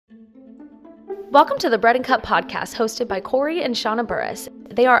Welcome to the Bread and Cup podcast hosted by Corey and Shauna Burris.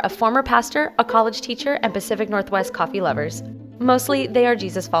 They are a former pastor, a college teacher, and Pacific Northwest coffee lovers. Mostly, they are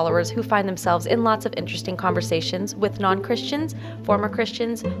Jesus followers who find themselves in lots of interesting conversations with non-Christians, former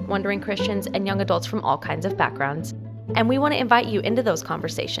Christians, wondering Christians, and young adults from all kinds of backgrounds. And we want to invite you into those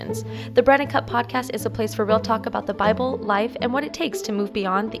conversations. The Bread and Cup podcast is a place for real talk about the Bible, life, and what it takes to move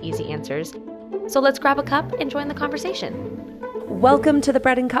beyond the easy answers. So let's grab a cup and join the conversation. Welcome to the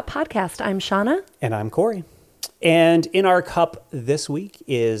Bread and Cup podcast. I'm Shauna. And I'm Corey. And in our cup this week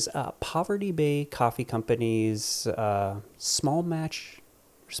is Poverty Bay Coffee Company's small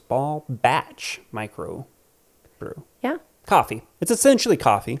batch micro brew. Yeah. Coffee. It's essentially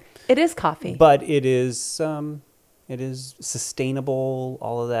coffee. It is coffee. But it is sustainable,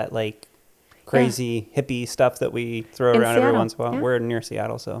 all of that like crazy hippie stuff that we throw around every once in a while. Yeah. We're near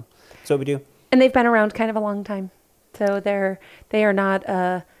Seattle, so that's what we do. And they've been around kind of a long time. So they are not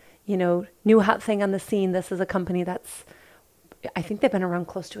a, new hot thing on the scene. This is a company that's, I think they've been around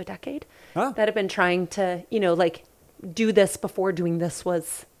close to a decade that have been trying to, do this before doing this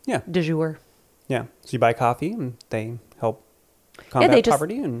was de jour. Yeah. So you buy coffee and they help combat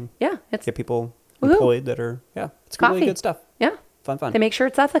poverty and get people employed that are, it's really good stuff. Yeah. Fun. They make sure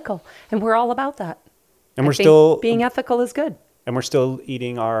it's ethical. And we're all about that. And we're still being ethical is good. And we're still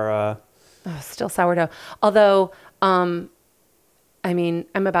eating our, still sourdough. Although, I'm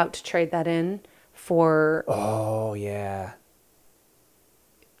about to trade that in for... Oh, yeah.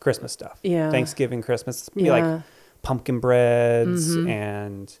 Christmas stuff. Yeah. Thanksgiving, Christmas. It's going to be like pumpkin breads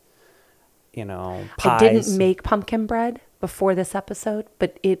and, pies. I didn't make pumpkin bread before this episode,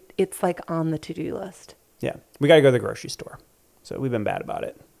 but it's like on the to-do list. Yeah. We got to go to the grocery store. So we've been bad about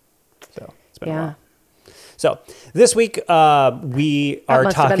it. So it's been a while. So this week we are talking. That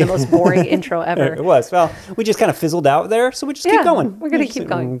must have been the most boring intro ever. It was. Well, we just kind of fizzled out there, so we just keep going. We're going to keep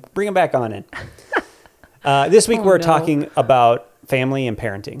going. Bring them back on in. This week we're talking about family and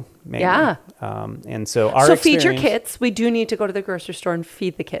parenting. Mainly. Yeah. And so feed your kids. We do need to go to the grocery store and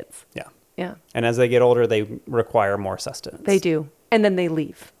feed the kids. Yeah. Yeah. And as they get older, they require more sustenance. They do, and then they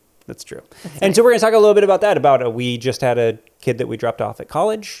leave. That's true. So we're going to talk a little bit about that. We just had a kid that we dropped off at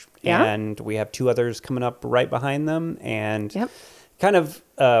college, and we have two others coming up right behind them, and kind of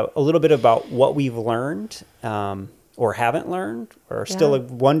a little bit about what we've learned or haven't learned or still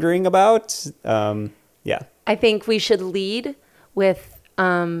wondering about. I think we should lead with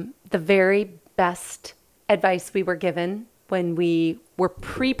the very best advice we were given when we were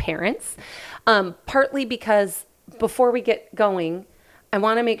pre-parents, partly because before we get going, I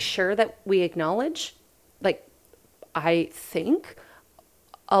want to make sure that we acknowledge, I think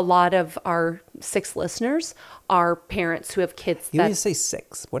a lot of our 6 listeners are parents who have kids. You always say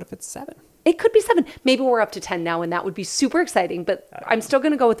 6. What if it's 7? It could be 7. Maybe we're up to 10 now, and that would be super exciting. But I'm still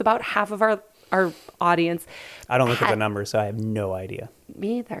going to go with about half of our audience. I don't look at the numbers, so I have no idea.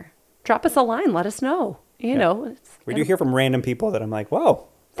 Me either. Drop us a line. Let us know. We do hear from random people that I'm like, whoa,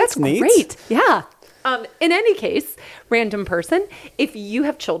 that's neat. Great. Yeah. In any case, random person, if you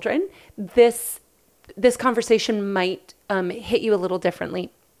have children, this conversation might hit you a little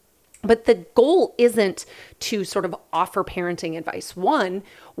differently. But the goal isn't to sort of offer parenting advice. 1,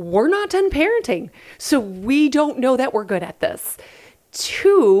 we're not done parenting, so we don't know that we're good at this.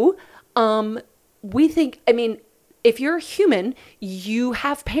 2, we think, if you're a human, you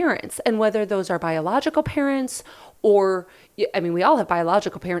have parents, and whether those are biological parents or, we all have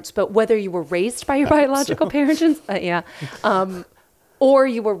biological parents, but whether you were raised by your biological parents, or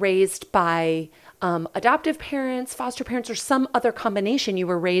you were raised by adoptive parents, foster parents, or some other combination, you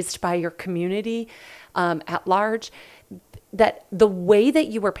were raised by your community at large, that the way that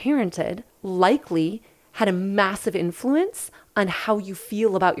you were parented likely had a massive influence on how you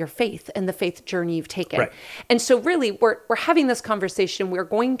feel about your faith and the faith journey you've taken. Right. And so really, we're having this conversation. We're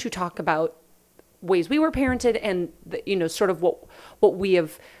going to talk about ways we were parented and, sort of what we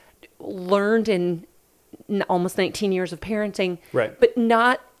have learned in almost 19 years of parenting, right? But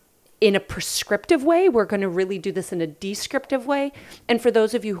not in a prescriptive way. We're going to really do this in a descriptive way. And for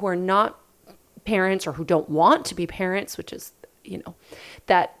those of you who are not parents or who don't want to be parents, which is,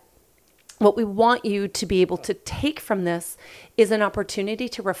 that what we want you to be able to take from this is an opportunity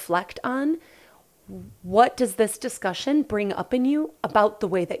to reflect on what does this discussion bring up in you about the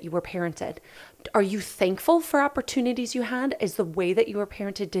way that you were parented? Are you thankful for opportunities you had? Is the way that you were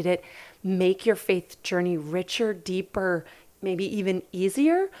parented, did it make your faith journey richer, deeper, maybe even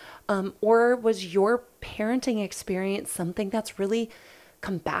easier? Or was your parenting experience something that's really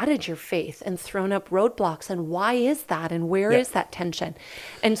combated your faith and thrown up roadblocks? And why is that? And where is that tension?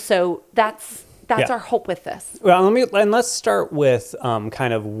 And so that's that's our hope with this. Well, let's start with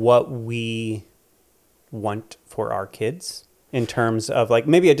kind of what we want for our kids in terms of like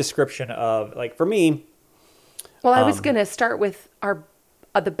maybe a description of like for me. Well, I was going to start with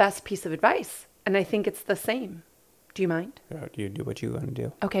the best piece of advice, and I think it's the same. Do you mind? You do what you want to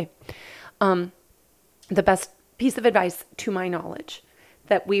do. Okay. The best piece of advice, to my knowledge,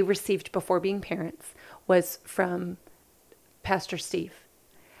 that we received before being parents was from Pastor Steve.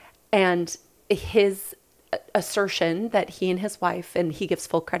 And his assertion that he and his wife, and he gives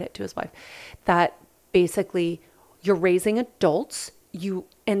full credit to his wife, that basically you're raising adults,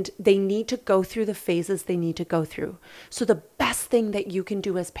 and they need to go through the phases they need to go through. So the best thing that you can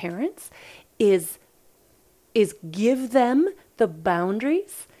do as parents is give them the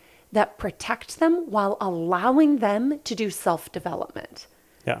boundaries that protect them while allowing them to do self-development.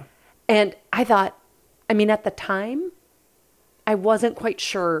 Yeah. And I thought, at the time, I wasn't quite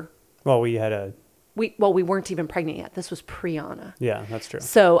sure. Well, we weren't even pregnant yet. This was pre-Anna. Yeah, that's true.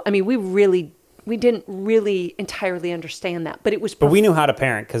 So, we didn't really entirely understand that, but it was. But we knew how to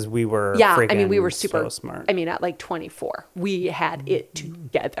parent because we were. Yeah, we were super so smart. At like 24, we had it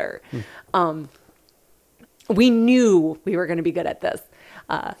together. We knew we were going to be good at this.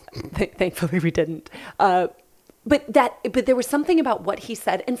 Thankfully, we didn't. But there was something about what he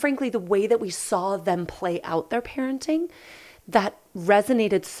said, and frankly, the way that we saw them play out their parenting, that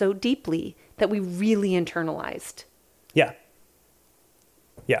resonated so deeply that we really internalized. Yeah.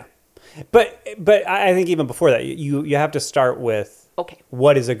 Yeah. But I think even before that, you have to start with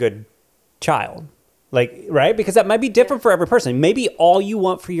what is a good child, like, right? Because that might be different for every person. Maybe all you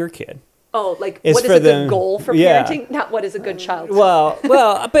want for your kid. Oh, like what is a good goal for parenting? Not what is a good child. Well,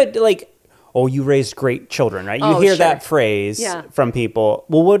 but like, oh, you raised great children, right? You hear that phrase from people.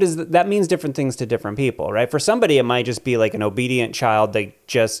 Well, what is that means different things to different people, right? For somebody, it might just be like an obedient child that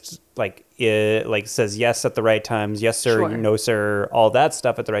just like says yes at the right times, yes sir, no sir, all that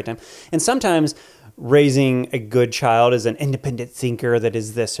stuff at the right time. And sometimes raising a good child is an independent thinker that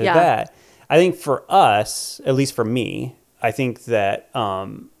is this or that. I think for us, at least for me, I think that,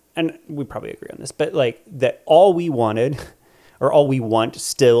 and we probably agree on this, but like that all we wanted or all we want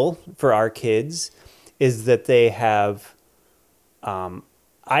still for our kids is that they have,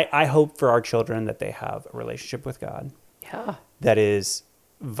 I hope for our children that they have a relationship with God that is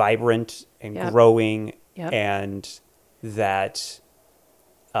vibrant and growing, and that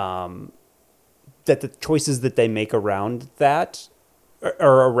that the choices that they make around that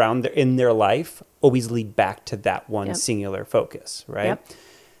or around in their life always lead back to that one singular focus, right?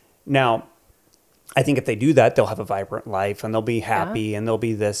 Now, I think if they do that, they'll have a vibrant life and they'll be happy and they'll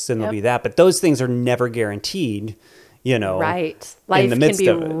be this and they'll be that. But those things are never guaranteed, Right. Life can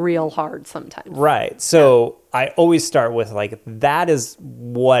be real hard sometimes. Right. So I always start with like, that is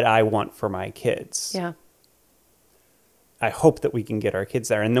what I want for my kids. Yeah. I hope that we can get our kids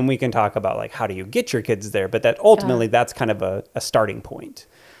there. And then we can talk about like, how do you get your kids there? But that ultimately, that's kind of a starting point.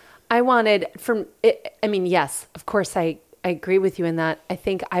 I wanted yes, of course, I agree with you in that. I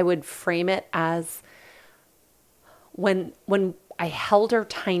think I would frame it as when I held our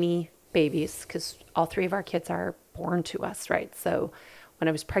tiny babies, because all three of our kids are born to us, right? So when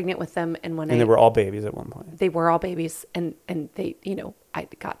I was pregnant with them and they were all babies at one point. They were all babies and they, I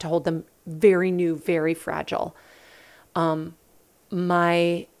got to hold them very new, very fragile.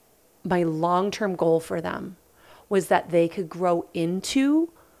 My long-term goal for them was that they could grow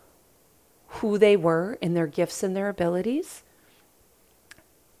into who they were in their gifts and their abilities,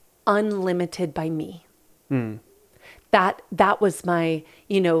 unlimited by me. That was my,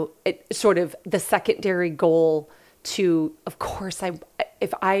 sort of the secondary goal to, of course,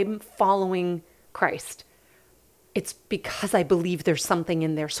 if I'm following Christ, it's because I believe there's something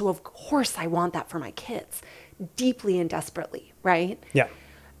in there. So of course I want that for my kids, deeply and desperately, right? Yeah.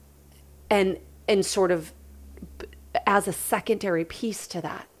 And sort of as a secondary piece to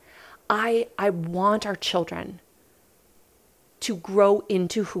that, I want our children to grow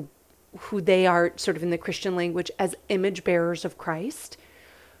into who they are, sort of in the Christian language, as image bearers of Christ,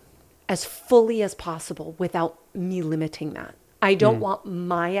 as fully as possible without me limiting that. I don't want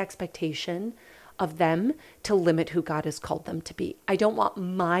my expectation of them to limit who God has called them to be. I don't want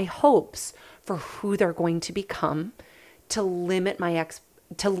my hopes for who they're going to become to limit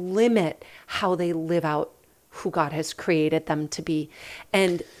how they live out who God has created them to be.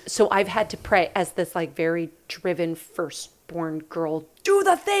 And so I've had to pray as this like very driven firstborn girl, do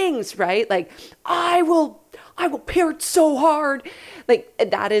the things, right? Like I will parent so hard. Like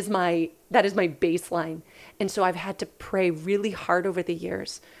that is my baseline. And so I've had to pray really hard over the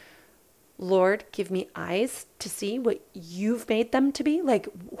years. Lord, give me eyes to see what you've made them to be. Like,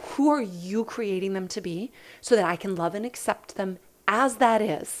 who are you creating them to be so that I can love and accept them as that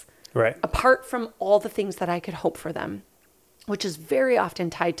is, Right. apart from all the things that I could hope for them, which is very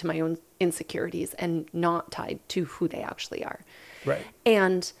often tied to my own insecurities and not tied to who they actually are. Right.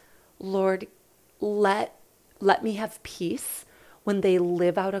 And Lord, let me have peace when they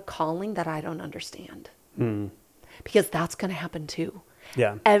live out a calling that I don't understand. Because that's going to happen too.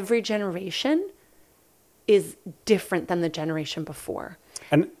 Yeah. Every generation is different than the generation before.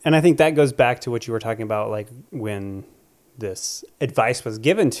 And I think that goes back to what you were talking about, like when this advice was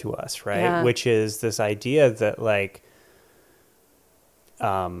given to us, right? Yeah. Which is this idea that like,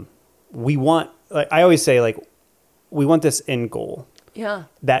 we want, like I always say, like, we want this end goal. Yeah.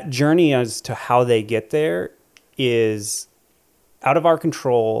 That journey as to how they get there is out of our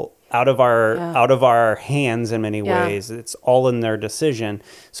control, out of our hands in many ways. It's all in their decision.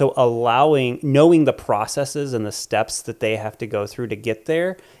 So knowing the processes and the steps that they have to go through to get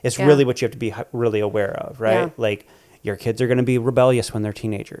there is really what you have to be really aware of, right? Yeah. Like your kids are going to be rebellious when they're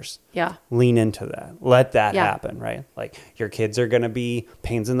teenagers. Yeah. Lean into that. Let that happen, right? Like your kids are going to be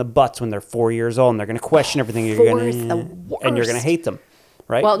pains in the butts when they're 4 years old and they're going to question everything. And you're going to hate them,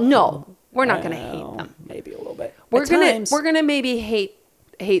 right? Well, no, we're not going to hate them. Maybe a little bit. We're going to maybe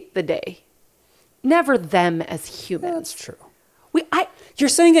hate the day. Never them as humans. That's true. You're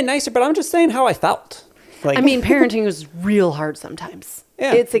saying it nicer, but I'm just saying how I felt. Like, I mean, parenting is real hard sometimes.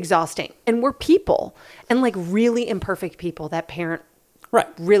 Yeah. It's exhausting. And we're people, and like really imperfect people that parent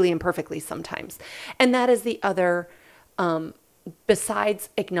really imperfectly sometimes. And that is the other, besides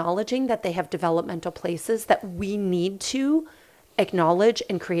acknowledging that they have developmental places that we need to acknowledge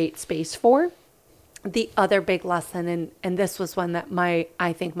and create space for. The other big lesson, and this was one that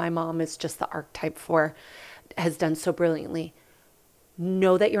I think my mom is just the archetype for, has done so brilliantly.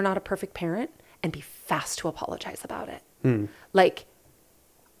 Know that you're not a perfect parent and be fast to apologize about it. Like,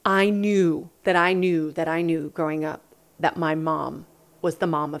 I knew growing up that my mom was the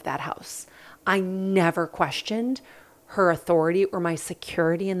mom of that house. I never questioned her authority or my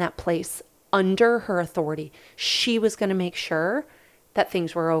security in that place. Under her authority, she was going to make sure that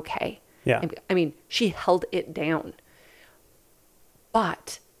things were okay. Yeah. I mean, she held it down.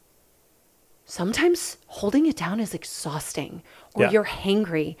 But sometimes holding it down is exhausting, or you're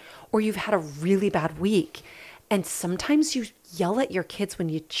hangry, or you've had a really bad week. And sometimes you yell at your kids when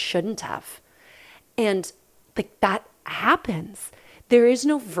you shouldn't have. And like that happens. There is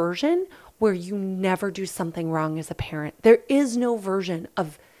no version where you never do something wrong as a parent. There is no version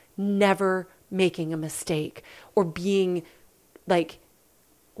of never making a mistake or being like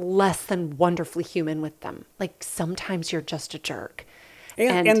less than wonderfully human with them. Like sometimes you're just a jerk.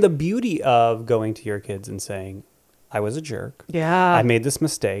 And the beauty of going to your kids and saying, I was a jerk. Yeah. I made this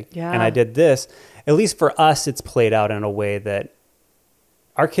mistake. Yeah. And I did this. At least for us, it's played out in a way that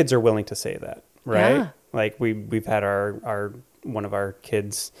our kids are willing to say that, right? Yeah. Like we've had our one of our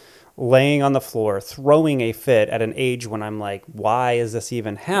kids laying on the floor, throwing a fit at an age when I'm like, why is this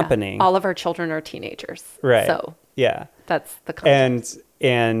even happening? Yeah. All of our children are teenagers. Right. So yeah, that's the context.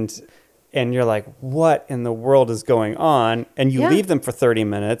 And you're like, what in the world is going on? And you leave them for 30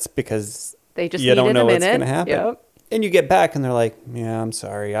 minutes because they just you don't know what's going to happen. Yep. And you get back and they're like, yeah, I'm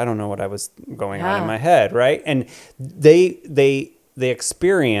sorry. I don't know what I was going on in my head. Right. And they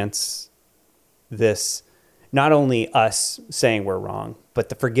experience this, not only us saying we're wrong, but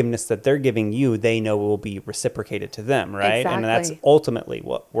the forgiveness that they're giving you, they know will be reciprocated to them. Right. Exactly. And that's ultimately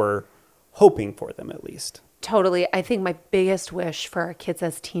what we're hoping for them, at least. Totally. I think my biggest wish for our kids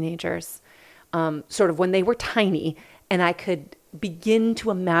as teenagers, sort of when they were tiny and I could begin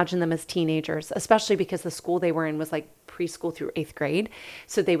to imagine them as teenagers, especially because the school they were in was like preschool through 8th grade.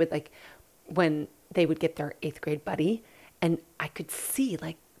 So they would when they would get their 8th grade buddy, and I could see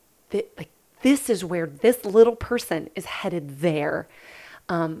this is where this little person is headed there.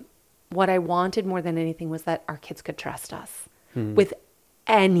 What I wanted more than anything was that our kids could trust us with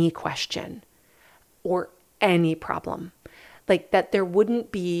any question or any problem. Like that there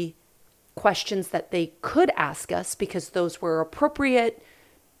wouldn't be questions that they could ask us because those were appropriate,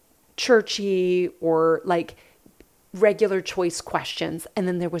 churchy, or like regular choice questions. And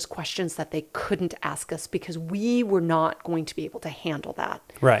then there was questions that they couldn't ask us because we were not going to be able to handle that.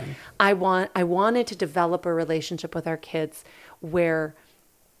 Right. I wanted to develop a relationship with our kids where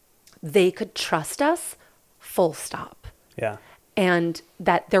they could trust us, full stop. Yeah. And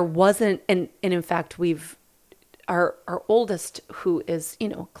that there wasn't, and in fact, our oldest, who is,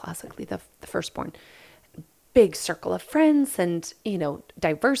 classically the firstborn, big circle of friends and,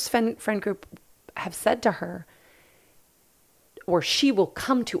 diverse friend group, have said to her, or she will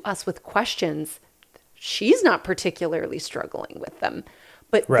come to us with questions. She's not particularly struggling with them,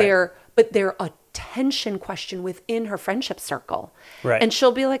 but they're a tension question within her friendship circle. Right. And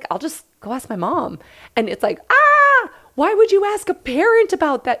she'll be like, I'll just go ask my mom. And it's like, why would you ask a parent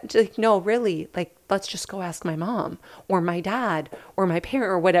about that? Like, no, really, like, let's just go ask my mom or my dad or my parent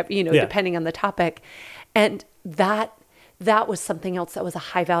or whatever, depending on the topic. And that was something else that was a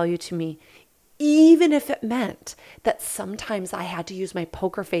high value to me, even if it meant that sometimes I had to use my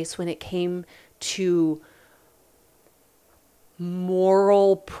poker face when it came to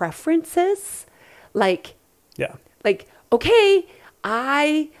moral preferences. Like, okay,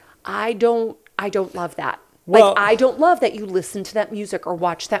 I don't love that. Well, like, I don't love that you listen to that music or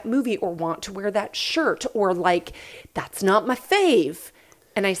watch that movie or want to wear that shirt, or like, that's not my fave.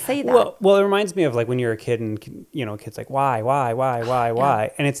 And I say that. Well, it reminds me of like when you're a kid and, kids like, why?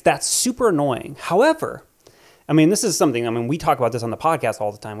 And that's super annoying. However, I mean, this is something, we talk about this on the podcast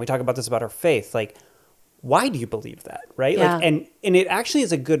all the time. We talk about this about our faith. Like, why do you believe that? Right. Yeah. Like, and it actually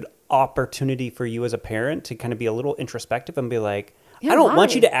is a good opportunity for you as a parent to kind of be a little introspective and be like, I don't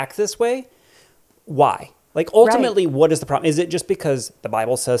want you to act this way. Why? Like, ultimately, what is the problem? Is it just because the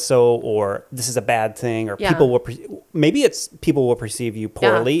Bible says so, or this is a bad thing, or people will maybe it's people will perceive you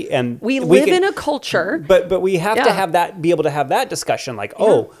poorly, and we live in a culture. But we have to be able to have that discussion. Like,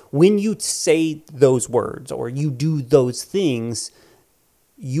 when you say those words or you do those things,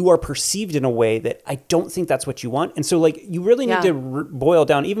 you are perceived in a way that I don't think that's what you want. And so, like, you really need to boil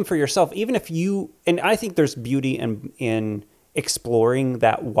down, even for yourself, even if you. And I think there's beauty in exploring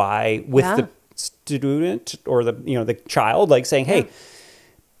that why with the student or the child, like saying, hey,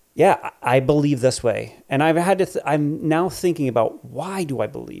 I believe this way, and I've had to I'm now thinking about why do I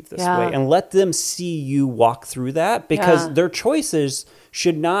believe this way, and let them see you walk through that, because their choices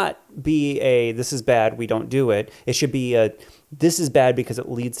should not be this is bad, we don't do it. It should be this is bad because it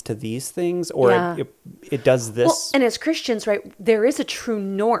leads to these things, or it does this. Well, and as Christians, right, there is a true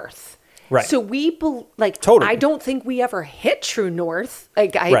north. Right. So we totally. I don't think we ever hit true north.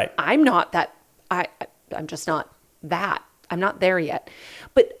 Like I'm not that. I'm just not that. I'm not there yet.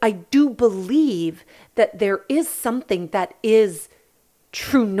 But I do believe that there is something that is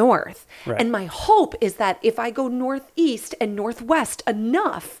true north. Right. And my hope is that if I go northeast and northwest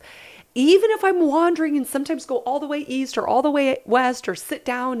enough, even if I'm wandering and sometimes go all the way east or all the way west, or sit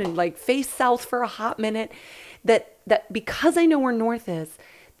down and like face south for a hot minute, that because I know where north is,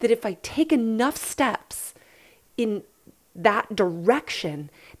 that if I take enough steps in that direction,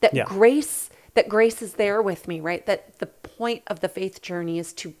 that grace is there with me, right? That the point of the faith journey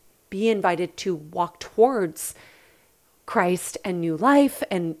is to be invited to walk towards Christ and new life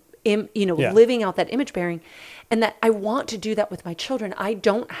and, living out that image bearing. And that I want to do that with my children. I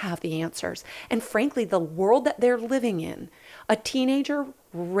don't have the answers. And frankly, the world that they're living in, a teenager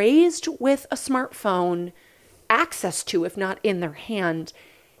raised with a smartphone, access to, if not in their hand,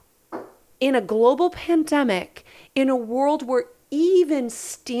 in a global pandemic, in a world where even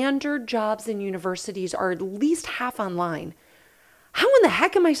standard jobs in universities are at least half online. How in the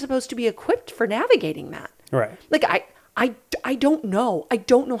heck am I supposed to be equipped for navigating that? Right. Like, I don't know. I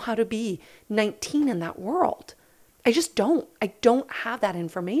don't know how to be 19 in that world. I just don't. I don't have that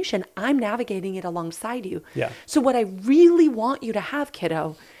information. I'm navigating it alongside you. Yeah. So what I really want you to have,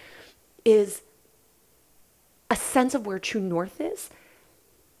 kiddo, is a sense of where true north is,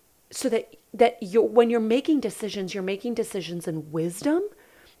 so that when you're making decisions in wisdom,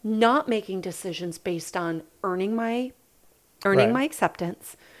 not making decisions based on earning my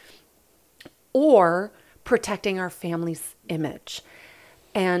acceptance or protecting our family's image.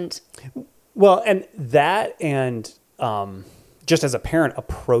 And just as a parent,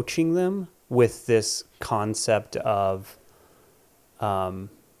 approaching them with this concept of kind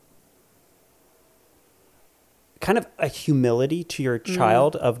of a humility to your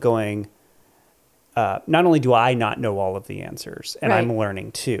child of going, not only do I not know all of the answers, and I'm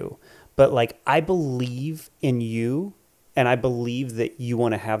learning too, but like, I believe in you, and I believe that you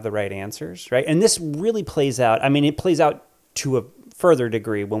want to have the right answers, right? And this really plays out. I mean, it plays out to a further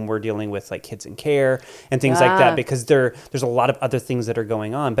degree when we're dealing with like kids in care and things like that, because there's a lot of other things that are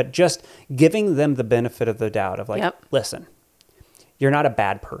going on, but just giving them the benefit of the doubt of like, listen, you're not a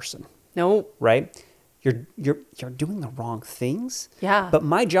bad person. No. Right? You're doing the wrong things. Yeah. But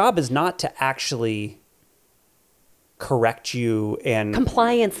my job is not to actually correct you, and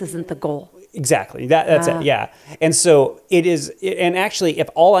compliance isn't the goal. Exactly. That's it. Yeah. And so it is. And actually, if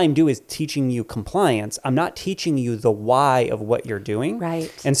all I'm doing is teaching you compliance, I'm not teaching you the why of what you're doing.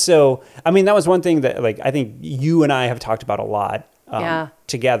 Right. And so, I mean, that was one thing that like, I think you and I have talked about a lot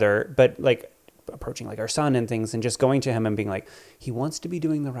together, but like approaching like our son and things, and just going to him and being like, he wants to be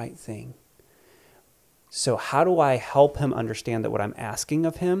doing the right thing. So how do I help him understand that what I'm asking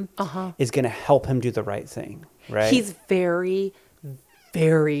of him is going to help him do the right thing, right? He's very,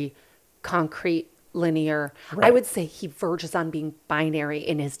 very concrete, linear. Right. I would say he verges on being binary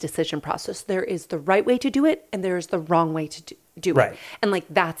in his decision process. There is the right way to do it, and there is the wrong way to do Right. it. And like,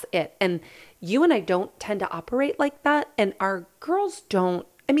 that's it. And you and I don't tend to operate like that. And our girls don't.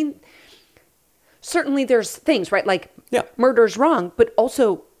 I mean, certainly there's things, right? Like murder's wrong, but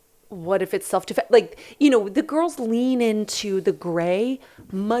also what if it's self-defense? Like, you know, the girls lean into the gray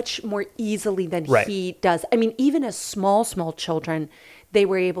much more easily than he does. I mean, even as small children, they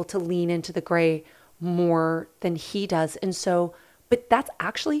were able to lean into the gray more than he does. And so, but that's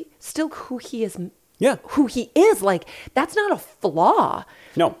actually still who he is. Yeah. Who he is. Like, that's not a flaw.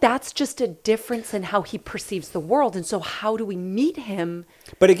 No. That's just a difference in how he perceives the world. And so how do we meet him?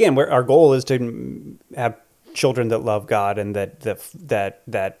 But again, our goal is to have children that love God and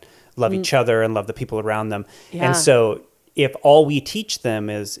that love each other and love the people around them. Yeah. And so if all we teach them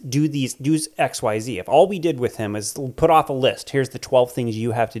is do X, Y, Z, if all we did with him is put off a list, here's the 12 things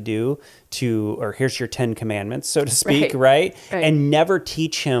you have to do or here's your 10 commandments, so to speak, right? And never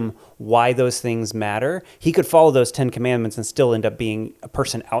teach him why those things matter, he could follow those 10 commandments and still end up being a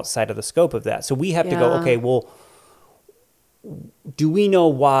person outside of the scope of that. So we have to go, okay, well, do we know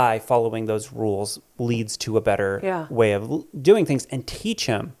why following those rules leads to a better way of doing things, and teach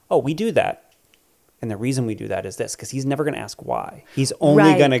him, oh, we do that. And the reason we do that is this, because he's never going to ask why. He's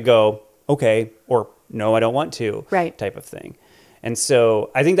only going to go, okay, or no, I don't want to, type of thing. And so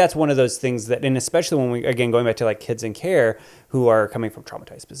I think that's one of those things that, and especially when we, again, going back to like kids in care who are coming from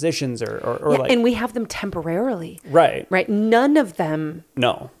traumatized positions or like. And we have them temporarily. Right. None of them.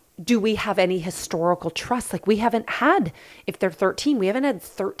 No. Do we have any historical trust? Like, we haven't had, if they're 13, we haven't had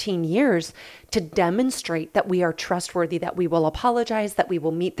 13 years to demonstrate that we are trustworthy, that we will apologize, that we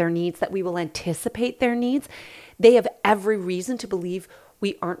will meet their needs, that we will anticipate their needs. They have every reason to believe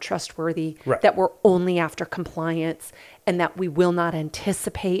we aren't trustworthy, that we're only after compliance, and that we will not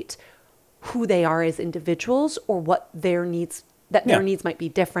anticipate who they are as individuals or what their needs, that their needs might be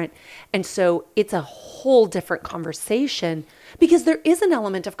different. And so it's a whole different conversation because there is an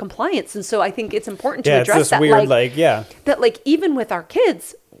element of compliance. And so I think it's important to address it's this that. Weird, that like, even with our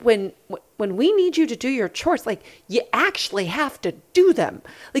kids, when we need you to do your chores, like, you actually have to do them.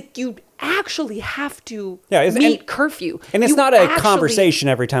 Like, you actually have to meet curfew. And it's not a conversation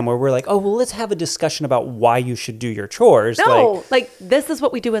every time where we're like, oh, well, let's have a discussion about why you should do your chores. No, like this is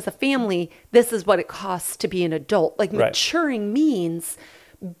what we do as a family. This is what it costs to be an adult. Like, maturing means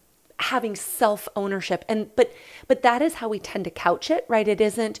having self-ownership. And but that is how we tend to couch it, right? It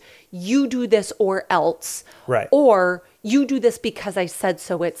isn't you do this or else. Right. Or you do this because I said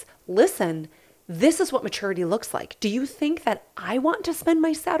so. It's, listen, this is what maturity looks like. Do you think that I want to spend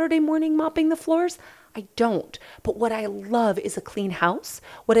my Saturday morning mopping the floors? I don't. But what I love is a clean house.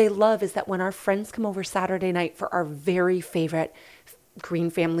 What I love is that when our friends come over Saturday night for our very favorite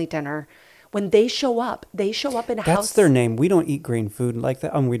Green family dinner, when they show up in a house. That's their name. We don't eat green food like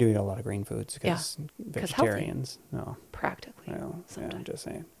that. We do eat a lot of green foods because vegetarians. No, practically. Well, I'm just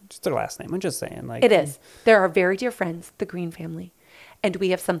saying. Just their last name. I'm just saying. Like, it is. They're our very dear friends, the Green family. And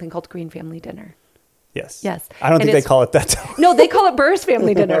we have something called Green family dinner. Yes. Yes. I don't think they call it that. No, they call it Burris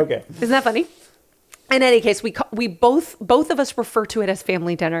family dinner. Okay. Isn't that funny? In any case, we both of us refer to it as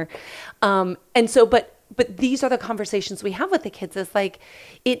family dinner. And so, but these are the conversations we have with the kids. Is like,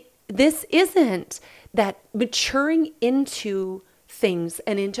 this isn't that maturing into things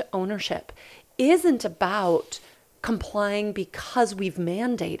and into ownership isn't about complying because we've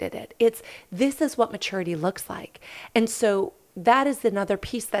mandated it. This is what maturity looks like. And so that is another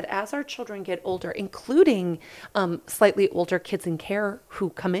piece that as our children get older, including slightly older kids in care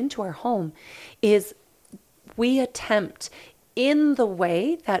who come into our home, is we attempt in the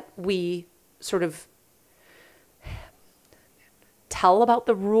way that we sort of tell about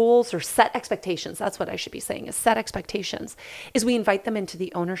the rules or set expectations. That's what I should be saying, is set expectations, is we invite them into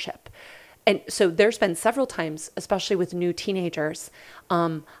the ownership. And so there's been several times, especially with new teenagers,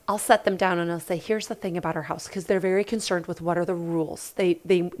 I'll set them down and I'll say, here's the thing about our house, because they're very concerned with what are the rules. They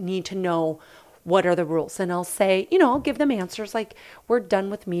need to know what are the rules. And I'll say, I'll give them answers like, we're done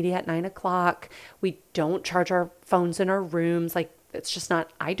with media at 9:00. We don't charge our phones in our rooms. Like, it's just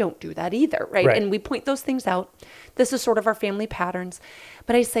not, I don't do that either, right? And we point those things out. This is sort of our family patterns.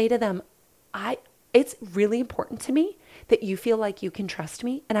 But I say to them, it's really important to me that you feel like you can trust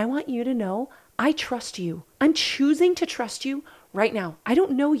me. And I want you to know I trust you. I'm choosing to trust you right now. I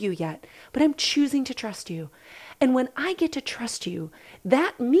don't know you yet, but I'm choosing to trust you. And when I get to trust you,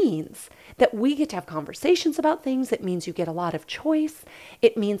 that means that we get to have conversations about things. It means you get a lot of choice.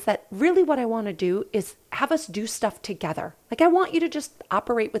 It means that really what I want to do is have us do stuff together. Like I want you to just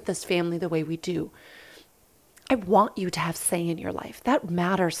operate with this family the way we do. I want you to have say in your life. That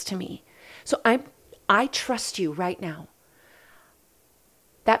matters to me. So I trust you right now.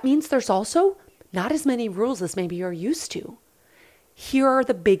 That means there's also not as many rules as maybe you're used to. Here are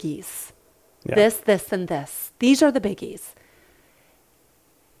the biggies. Yeah. This, and this. These are the biggies.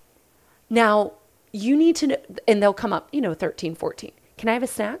 Now, you need to know, and they'll come up, 13, 14. Can I have a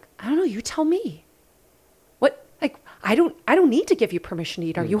snack? I don't know. You tell me. What? Like, I don't need to give you permission to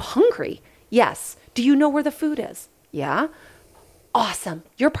eat. Are you hungry? Yes. Do you know where the food is? Yeah. Awesome.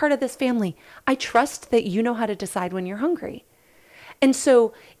 You're part of this family. I trust that you know how to decide when you're hungry. And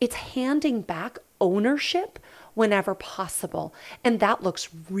so it's handing back ownership whenever possible. And that looks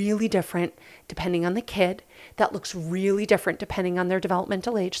really different depending on the kid. That looks really different depending on their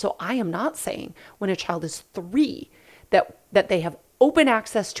developmental age. So I am not saying when a child is 3 that they have open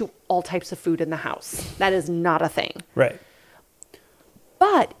access to all types of food in the house. That is not a thing. Right.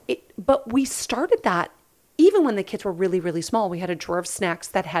 But we started that even when the kids were really, really small. We had a drawer of snacks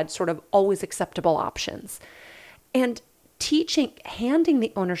that had sort of always acceptable options. And handing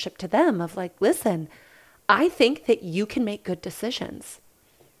the ownership to them of like, listen, I think that you can make good decisions.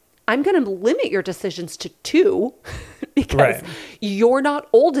 I'm going to limit your decisions to 2 because you're not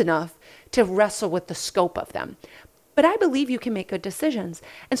old enough to wrestle with the scope of them. But I believe you can make good decisions.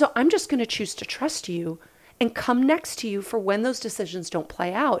 And so I'm just going to choose to trust you and come next to you for when those decisions don't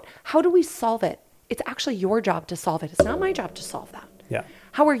play out. How do we solve it? It's actually your job to solve it. It's not my job to solve that. Yeah.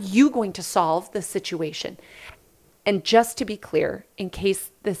 How are you going to solve this situation? And just to be clear, in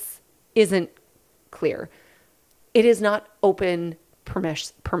case this isn't clear, it is not open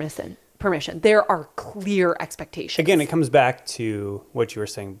permission. There are clear expectations. Again, it comes back to what you were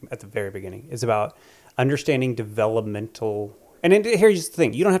saying at the very beginning. It's about understanding developmental. And here's the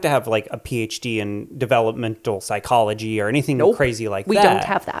thing. You don't have to have like a PhD in developmental psychology or anything crazy like that. We don't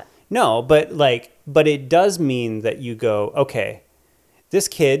have that. No, but it does mean that you go, okay, this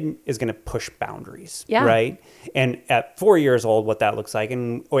kid is going to push boundaries, right? And at 4 years old, what that looks like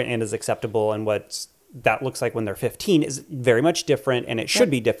and is acceptable and what that looks like when they're 15 is very much different, and it should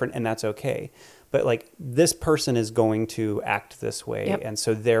be different, and that's okay. But like this person is going to act this way, and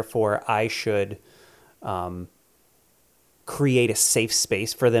so therefore I should create a safe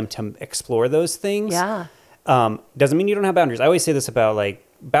space for them to explore those things. Yeah. Doesn't mean you don't have boundaries. I always say this about like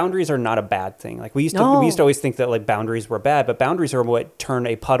boundaries are not a bad thing. Like we used to always think that like boundaries were bad, but boundaries are what turn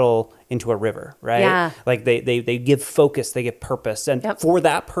a puddle into a river, right? Yeah. Like they give focus, they give purpose, and for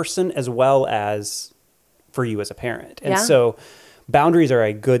that person as well as for you as a parent. And so boundaries are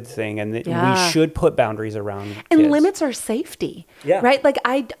a good thing, and we should put boundaries around kids. And limits are safety, right? Like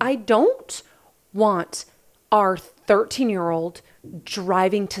I don't want our 13-year-old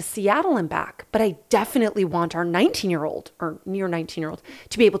driving to Seattle and back, but I definitely want our 19-year-old or near 19-year-old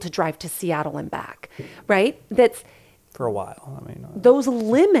to be able to drive to Seattle and back, right? That's for a while. I mean, those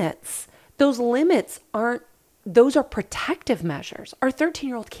limits aren't, those are protective measures. Our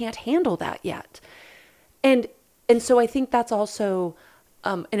 13-year-old can't handle that yet. And so I think that's also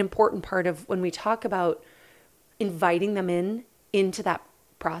an important part of when we talk about inviting them into that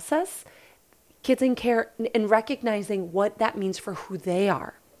process. Kids in care and recognizing what that means for who they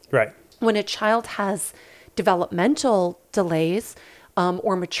are. Right. When a child has developmental delays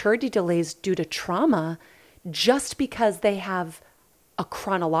or maturity delays due to trauma, just because they have a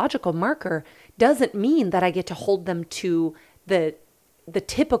chronological marker doesn't mean that I get to hold them to the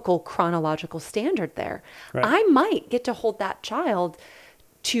typical chronological standard there. Right. I might get to hold that child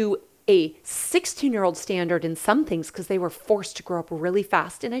to a 16-year-old standard in some things because they were forced to grow up really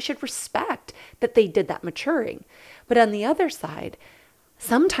fast, and I should respect that they did that maturing. But on the other side,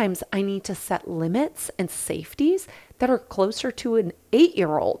 sometimes I need to set limits and safeties that are closer to an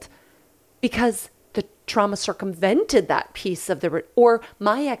 8-year-old because the trauma circumvented that piece of or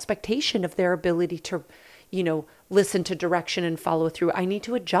my expectation of their ability to, listen to direction and follow through. I need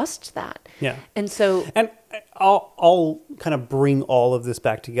to adjust that. Yeah. And so, and I'll kind of bring all of this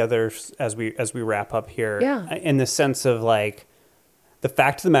back together as we wrap up here. Yeah. In the sense of like, the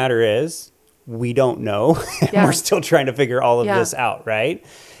fact of the matter is we don't know. And we're still trying to figure all of this out. Right.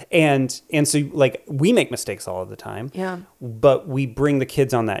 And so like we make mistakes all of the time. Yeah. But we bring the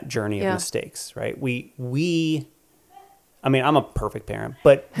kids on that journey of mistakes. Right. I mean, I'm a perfect parent,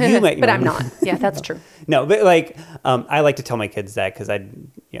 but you might. But I'm not. Yeah, that's true. No, but like, I like to tell my kids that because they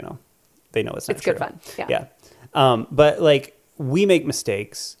know it's not true. It's good fun. Yeah. But like, we make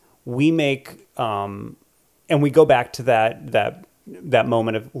mistakes. We make, and we go back to that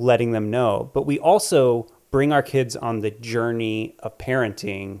moment of letting them know, but we also bring our kids on the journey of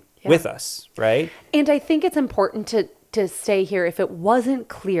parenting with us, right? And I think it's important to say here, if it wasn't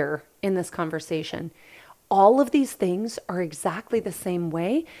clear in this conversation, all of these things are exactly the same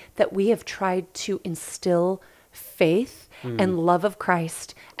way that we have tried to instill faith and love of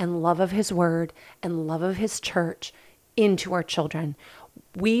Christ and love of his word and love of his church into our children.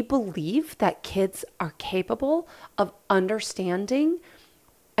 We believe that kids are capable of understanding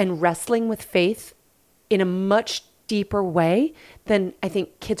and wrestling with faith in a much deeper way than I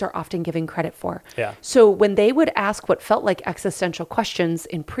think kids are often given credit for. Yeah. So when they would ask what felt like existential questions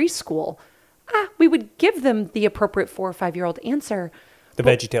in preschool, we would give them the appropriate 4 or 5-year-old answer. The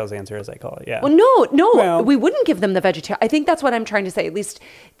VeggieTales answer, as I call it. Yeah. Well, no, we wouldn't give them the VeggieTales. I think that's what I'm trying to say. At least,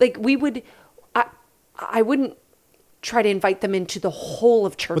 like, we would, I wouldn't try to invite them into the whole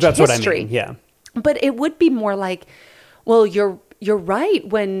of church history. That's what I mean. Yeah. But it would be more like, well, you're right.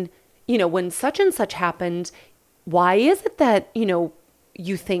 When such and such happened, why is it that,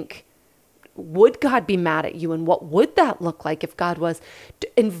 you think, would God be mad at you? And what would that look like if God was?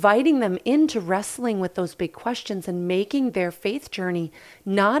 Inviting them into wrestling with those big questions and making their faith journey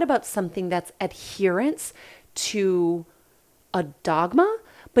not about something that's adherence to a dogma,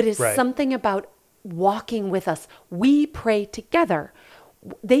 but is something about walking with us. We pray together.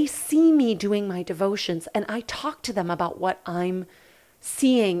 They see me doing my devotions, and I talk to them about what I'm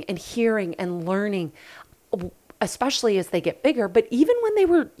seeing and hearing and learning, especially as they get bigger. But even when they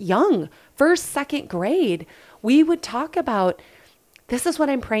were young, first, second grade, we would talk about, this is what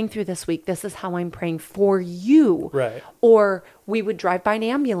I'm praying through this week. This is how I'm praying for you. Right. Or we would drive by an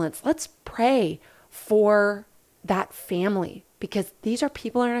ambulance. Let's pray for that family, because these are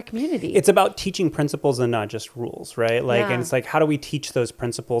people in our community. It's about teaching principles and not just rules, right? And it's like, how do we teach those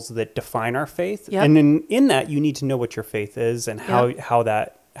principles that define our faith? Yep. And in that, you need to know what your faith is and how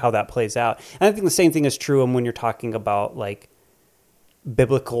that plays out. And I think the same thing is true when you're talking about like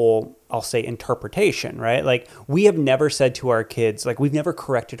biblical, I'll say, interpretation, right? Like, we have never said to our kids, like, we've never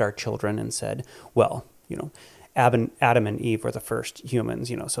corrected our children and said, well, Adam and Eve were the first humans,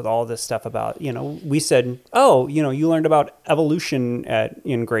 so all this stuff about, we said, oh, you learned about evolution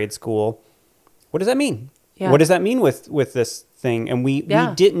in grade school. What does that mean? Yeah. What does that mean with this thing? And we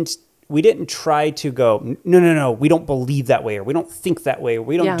didn't try to go, no, we don't believe that way, or we don't think that way, or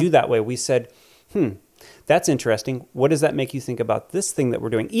we don't do that way. We said, that's interesting. What does that make you think about this thing that we're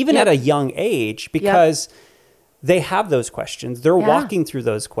doing? Even at a young age, because they have those questions. They're walking through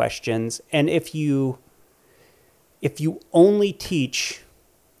those questions. And if you only teach,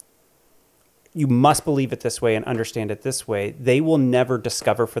 you must believe it this way and understand it this way, they will never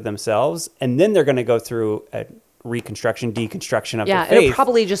discover for themselves. And then they're going to go through a reconstruction, deconstruction of their faith. It'll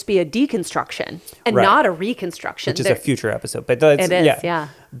probably just be a deconstruction and not a reconstruction. Which is a future episode. But that's, it is, yeah.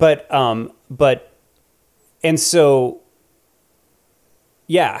 And so,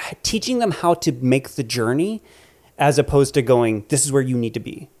 teaching them how to make the journey as opposed to going, this is where you need to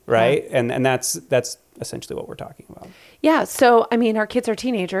be, right? Yeah. And that's essentially what we're talking about. Yeah. So, I mean, our kids are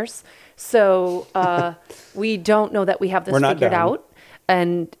teenagers. So we don't know that we have this figured out.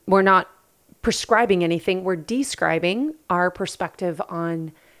 And we're not prescribing anything. We're describing our perspective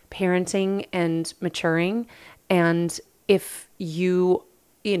on parenting and maturing. And if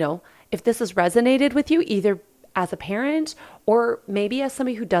if this has resonated with you, either as a parent or maybe as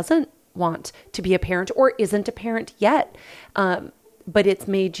somebody who doesn't want to be a parent or isn't a parent yet, but it's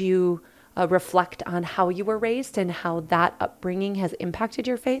made you reflect on how you were raised and how that upbringing has impacted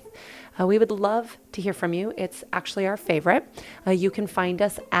your faith, we would love to hear from you. It's actually our favorite. You can find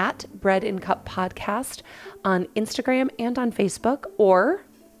us at Bread and Cup Podcast on Instagram and on Facebook. Or,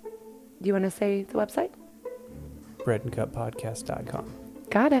 do you want to say the website? breadandcuppodcast.com.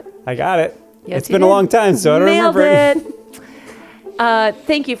 Got it. I got it. Yes, it's been a long time, so I don't remember it.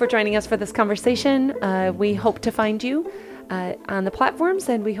 Thank you for joining us for this conversation. We hope to find you on the platforms,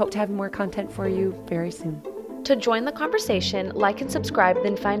 and we hope to have more content for you very soon. To join the conversation, like and subscribe,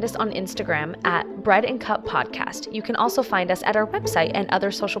 then find us on Instagram at Bread and Cup Podcast. You can also find us at our website and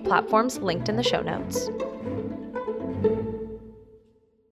other social platforms linked in the show notes.